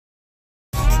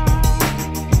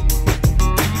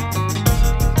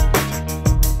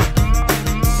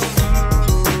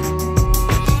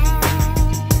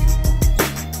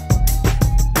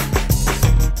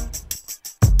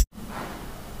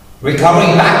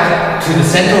Recovering back to the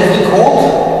center of the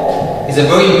court is a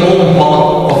very important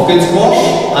part of good squash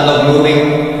and of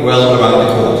moving well around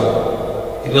the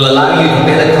court. It will allow you to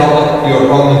better cover your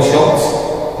opponent's shots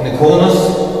in the corners,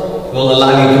 it will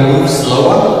allow you to move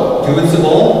slower towards the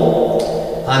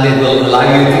ball, and it will allow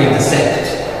you to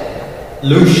intercept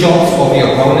loose shots of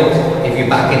your opponent if you're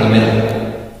back in the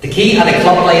middle. The key at a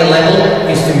club player level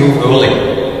is to move early.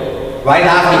 Right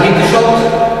after you hit the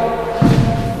shot,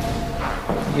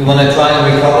 you want to try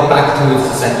and recover back towards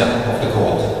the center of the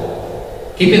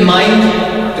court. Keep in mind,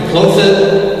 the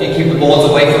closer you keep the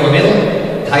balls away from the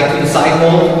middle, tight to the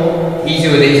sideboard,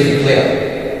 easier it is to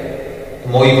clear. The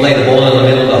more you play the ball in the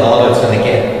middle, the harder it's going to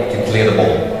get to clear the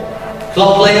ball.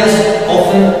 Club players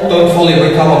often don't fully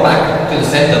recover back to the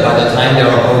center by the time their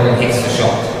opponent hits the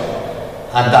shot.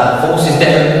 And that forces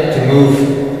them to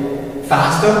move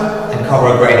faster and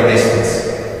cover a greater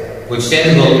distance, which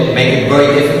then will make it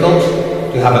very difficult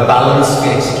to have a balance to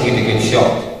execute a good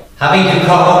shot. Having to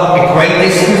cover a great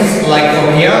distance, like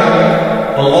from here,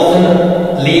 will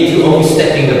often lead to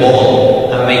overstepping the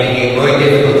ball and making it very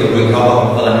difficult to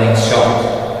recover for the next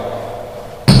shot.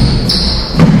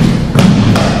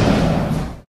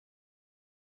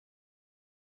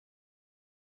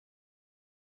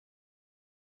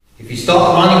 If you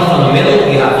start running from the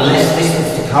middle, you have less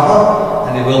distance to cover,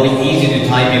 and it will be easy to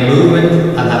time your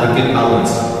movement and have a good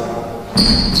balance,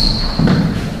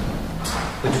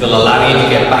 which will allow you to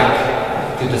get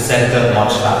back to the center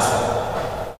much faster.